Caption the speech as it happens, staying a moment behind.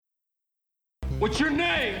What's your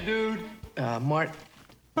name, dude? Mart.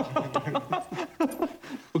 What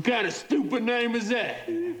kind of stupid name is that?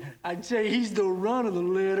 I'd say he's the run of the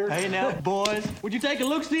litter. Hey now, boys, would you take a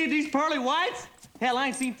look-see at these pearly whites? Hell, I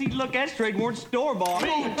ain't seen teeth look that straight more than store-bought.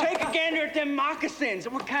 Ooh, take a gander at them moccasins.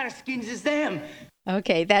 What kind of skins is them?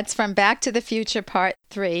 Okay, that's from Back to the Future Part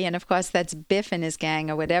 3. And, of course, that's Biff and his gang,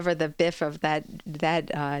 or whatever the Biff of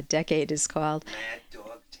that decade is called.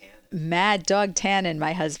 Mad Dog Tannen,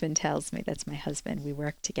 my husband tells me. That's my husband. We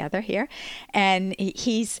work together here. And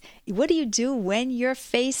what do you do when you're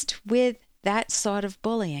faced with that sort of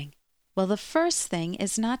bullying? Well, the first thing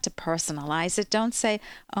is not to personalize it. Don't say,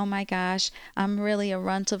 oh my gosh, I'm really a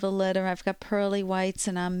runt of a litter. I've got pearly whites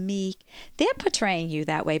and I'm meek. They're portraying you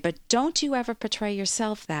that way, but don't you ever portray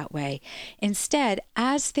yourself that way. Instead,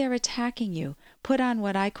 as they're attacking you, put on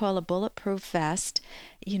what I call a bulletproof vest,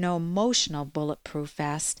 emotional bulletproof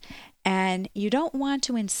vest. And you don't want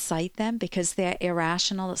to incite them because they're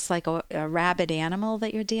irrational. It's like a rabid animal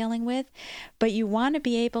that you're dealing with. But you want to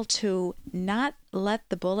be able to not let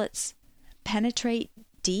the bullets penetrate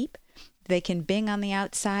deep. They can bing on the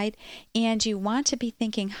outside. And you want to be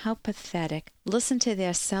thinking, how pathetic. Listen to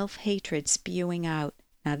their self-hatred spewing out.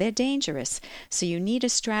 Now, they're dangerous, so you need a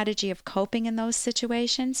strategy of coping in those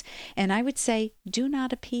situations. And I would say, do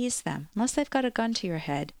not appease them. Unless they've got a gun to your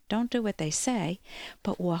head, don't do what they say,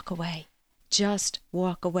 but walk away. Just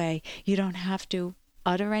walk away. You don't have to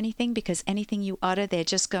utter anything, because anything you utter,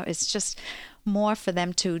 it's just more for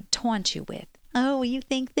them to taunt you with. Oh, you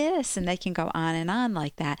think this, and they can go on and on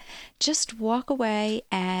like that. Just walk away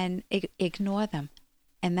and ignore them.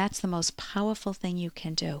 And that's the most powerful thing you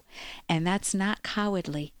can do. And that's not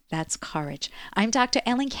cowardly. That's courage. I'm Dr.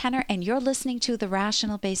 Ellen Kenner, and you're listening to The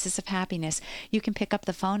Rational Basis of Happiness. You can pick up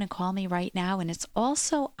the phone and call me right now, and it's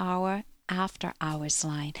also our after hours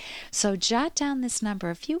line. So jot down this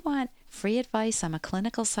number if you want free advice. I'm a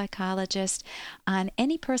clinical psychologist on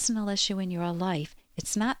any personal issue in your life.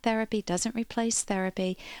 It's not therapy, doesn't replace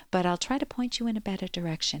therapy, but I'll try to point you in a better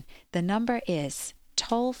direction. The number is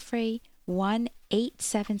toll-free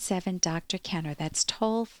 1-877-Dr. That's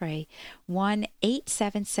toll-free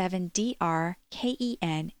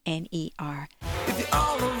 1-877-DRKENNER. If you're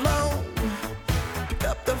all alone, pick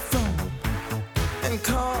up the phone and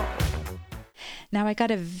call. Now, I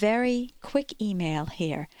got a very quick email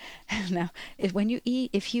here. Now,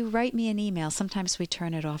 if you write me an email, sometimes we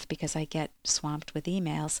turn it off because I get swamped with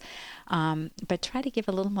emails, but try to give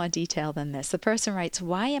a little more detail than this. The person writes,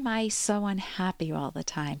 why am I so unhappy all the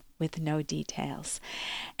time? With no details.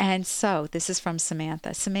 And so, this is from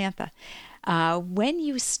Samantha. Samantha, when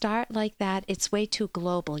you start like that, it's way too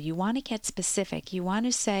global. You want to get specific. You want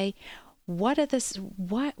to say, what are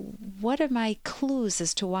my clues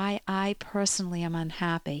as to why I personally am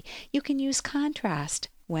unhappy? You can use contrast.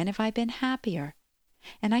 When have I been happier?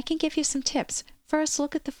 And I can give you some tips. First,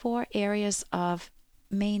 look at the 4 areas of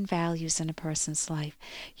main values in a person's life.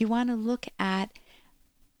 You want to look at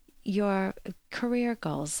your career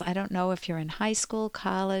goals. I don't know if you're in high school,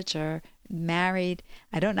 college, or married.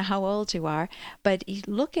 I don't know how old you are, but you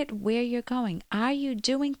look at where you're going. Are you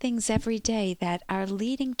doing things every day that are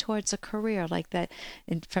leading towards a career like that?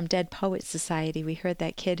 From Dead Poets Society, we heard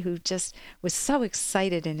that kid who just was so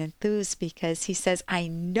excited and enthused because he says, I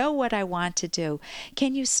know what I want to do.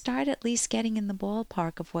 Can you start at least getting in the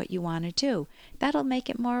ballpark of what you want to do? That'll make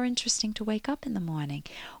it more interesting to wake up in the morning.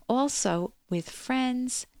 Also, with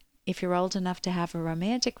friends, if you're old enough to have a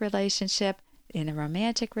romantic relationship, in a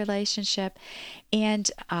romantic relationship, and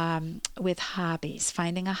with hobbies,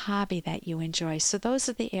 finding a hobby that you enjoy. So those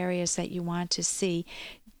are the areas that you want to see.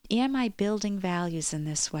 Am I building values in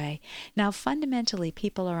this way? Now, fundamentally,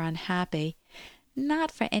 people are unhappy, not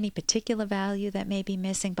for any particular value that may be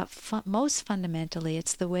missing, but most fundamentally,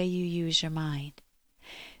 it's the way you use your mind.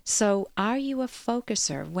 So are you a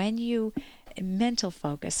focuser? Mental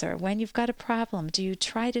focuser, when you've got a problem, do you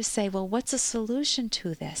try to say, well, what's a solution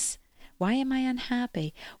to this? Why am I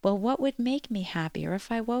unhappy? Well, what would make me happier?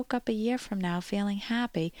 If I woke up a year from now feeling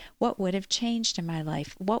happy, what would have changed in my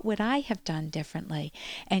life? What would I have done differently?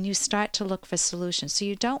 And you start to look for solutions. So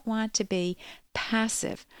you don't want to be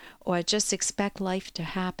passive or just expect life to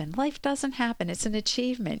happen. Life doesn't happen. It's an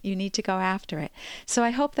achievement. You need to go after it. So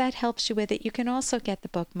I hope that helps you with it. You can also get the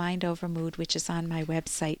book Mind Over Mood, which is on my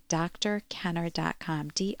website,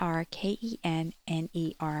 drkenner.com,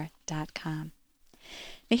 drkenner.com.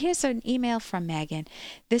 Now, here's an email from Megan.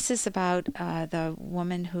 This is about the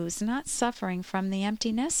woman who's not suffering from the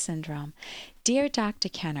empty nest syndrome. Dear Dr.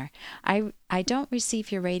 Kenner, I don't receive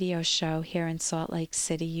your radio show here in Salt Lake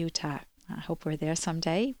City, Utah. I hope we're there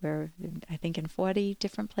someday. We're, I think, in 40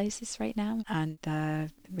 different places right now on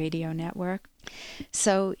the radio network.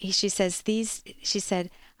 So she said,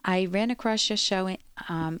 I ran across your show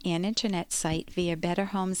an internet site via Better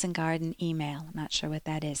Homes and Garden email. I'm not sure what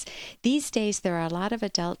that is. These days, there are a lot of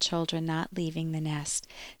adult children not leaving the nest.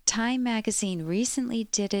 Time magazine recently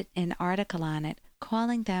did an article on it,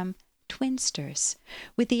 calling them twinsters.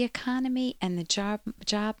 With the economy and the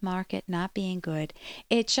job market not being good,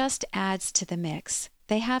 it just adds to the mix.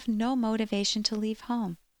 They have no motivation to leave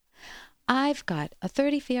home. I've got a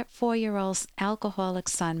 34-year-old alcoholic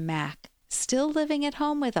son, Mac, still living at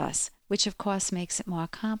home with us, which of course makes it more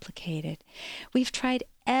complicated. We've tried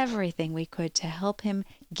everything we could to help him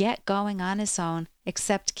get going on his own,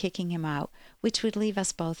 except kicking him out, which would leave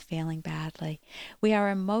us both feeling badly. We are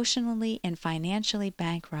emotionally and financially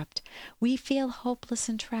bankrupt. We feel hopeless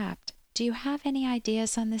and trapped. Do you have any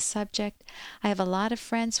ideas on this subject? I have a lot of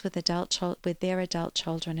friends with their adult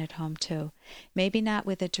children at home too. Maybe not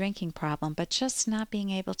with a drinking problem, but just not being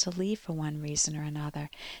able to leave for one reason or another.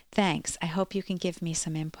 Thanks. I hope you can give me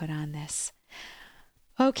some input on this.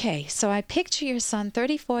 Okay, so I picture your son,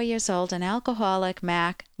 34 years old, an alcoholic,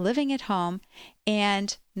 Mac, living at home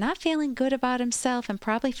and not feeling good about himself and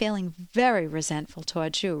probably feeling very resentful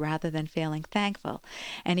towards you rather than feeling thankful.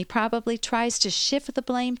 And he probably tries to shift the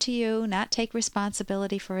blame to you, not take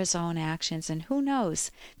responsibility for his own actions. And who knows,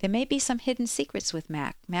 there may be some hidden secrets with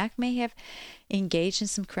Mac. Mac may have engaged in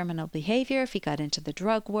some criminal behavior if he got into the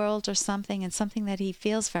drug world or something, and something that he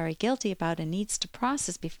feels very guilty about and needs to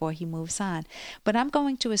process before he moves on. But I'm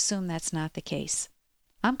going to assume that's not the case.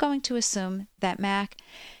 I'm going to assume that Mac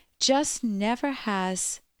just never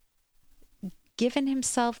has given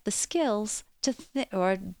himself the skills to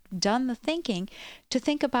or done the thinking to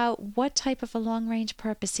think about what type of a long-range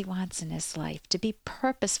purpose he wants in his life, to be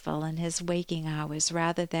purposeful in his waking hours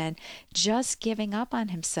rather than just giving up on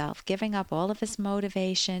himself, giving up all of his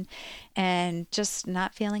motivation and just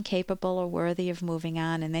not feeling capable or worthy of moving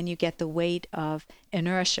on. And then you get the weight of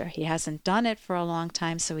inertia. He hasn't done it for a long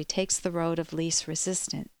time, so he takes the road of least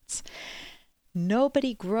resistance.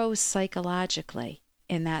 Nobody grows psychologically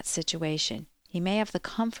in that situation. He may have the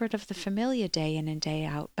comfort of the familiar day in and day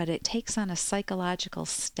out, but it takes on a psychological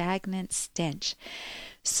stagnant stench.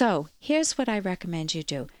 So here's what I recommend you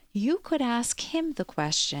do. You could ask him the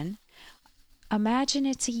question, imagine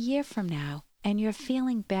it's a year from now and you're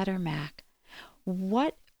feeling better, Mac.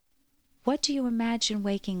 What do you imagine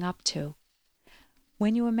waking up to?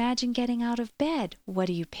 When you imagine getting out of bed, what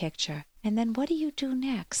do you picture? And then what do you do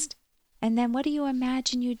next? And then what do you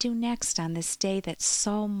imagine you do next on this day that's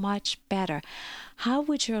so much better? How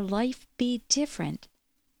would your life be different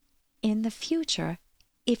in the future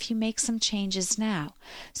if you make some changes now?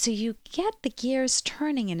 So you get the gears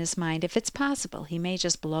turning in his mind, if it's possible. He may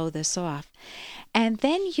just blow this off. And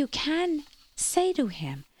then you can say to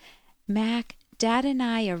him, Mac, Dad and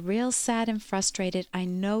I are real sad and frustrated. I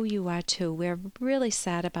know you are too. We're really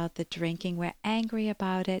sad about the drinking. We're angry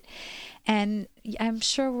about it. And I'm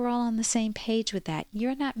sure we're all on the same page with that.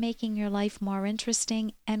 You're not making your life more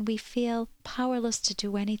interesting, and we feel powerless to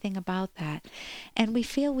do anything about that. And we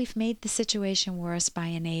feel we've made the situation worse by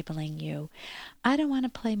enabling you. I don't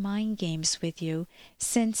want to play mind games with you,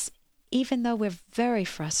 since even though we're very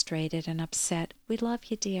frustrated and upset, we love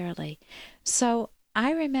you dearly. So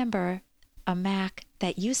I remember a Mac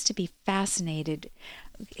that used to be fascinated,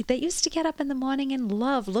 that used to get up in the morning and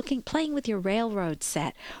love playing with your railroad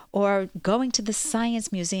set or going to the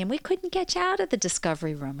science museum. We couldn't get you out of the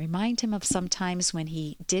discovery room. Remind him of some times when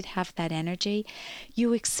he did have that energy.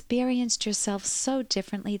 You experienced yourself so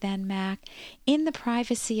differently then, Mac, in the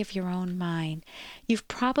privacy of your own mind. You've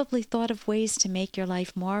probably thought of ways to make your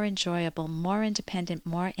life more enjoyable, more independent,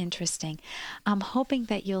 more interesting. I'm hoping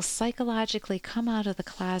that you'll psychologically come out of the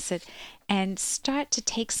closet and start to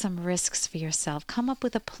take some risks for yourself. Come up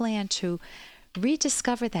with a plan to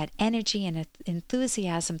rediscover that energy and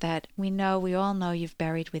enthusiasm that we all know you've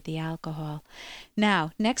buried with the alcohol.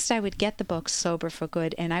 Now, next I would get the book Sober for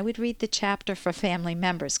Good, and I would read the chapter for family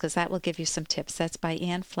members, because that will give you some tips. That's by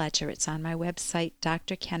Ann Fletcher. It's on my website,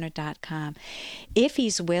 drkenner.com. If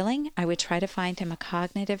he's willing, I would try to find him a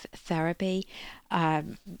cognitive therapy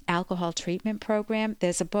alcohol treatment program.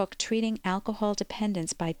 There's a book, Treating Alcohol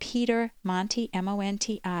Dependence, by Peter Monti,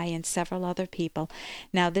 Monti, and several other people.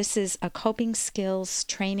 Now, this is a coping skills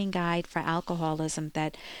training guide for alcoholism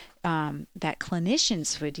that that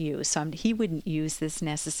clinicians would use. So he wouldn't use this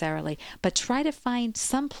necessarily, but try to find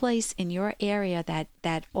some place in your area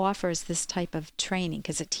that offers this type of training,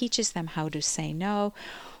 because it teaches them how to say no,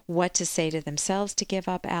 what to say to themselves to give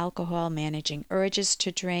up alcohol, managing urges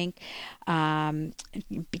to drink,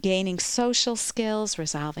 gaining social skills,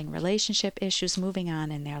 resolving relationship issues, moving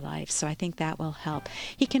on in their life. So I think that will help.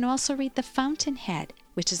 He can also read The Fountainhead,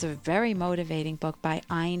 which is a very motivating book by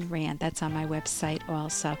Ayn Rand. That's on my website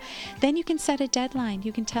also. Then you can set a deadline.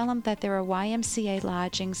 You can tell him that there are YMCA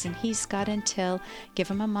lodgings and he's got until, give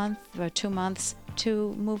him a month or 2 months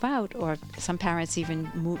to move out, or some parents even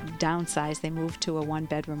downsize. They move to a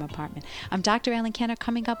 1-bedroom apartment. I'm Dr. Ellen Kenner.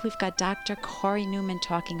 Coming up, we've got Dr. Corey Newman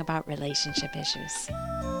talking about relationship issues.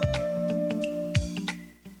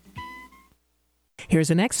 Here's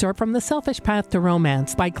an excerpt from The Selfish Path to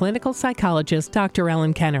Romance by clinical psychologist Dr.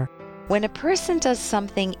 Ellen Kenner. When a person does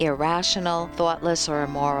something irrational, thoughtless, or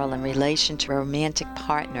immoral in relation to a romantic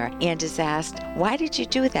partner and is asked, "Why did you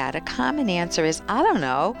do that?" a common answer is, "I don't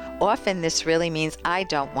know." Often this really means "I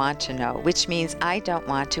don't want to know," which means I don't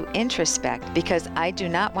want to introspect because I do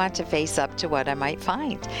not want to face up to what I might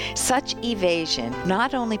find. Such evasion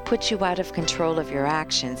not only puts you out of control of your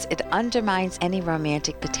actions, it undermines any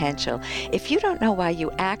romantic potential. If you don't know why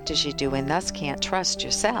you act as you do and thus can't trust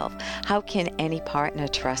yourself, how can any partner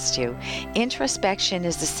trust you? Introspection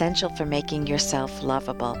is essential for making yourself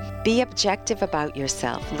lovable. Be objective about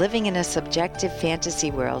yourself. Living in a subjective fantasy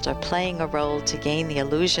world or playing a role to gain the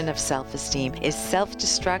illusion of self-esteem is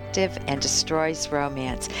self-destructive and destroys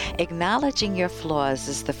romance. Acknowledging your flaws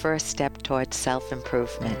is the first step towards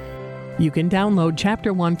self-improvement. You can download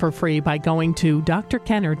Chapter 1 for free by going to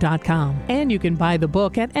drkenner.com, and you can buy the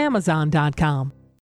book at amazon.com.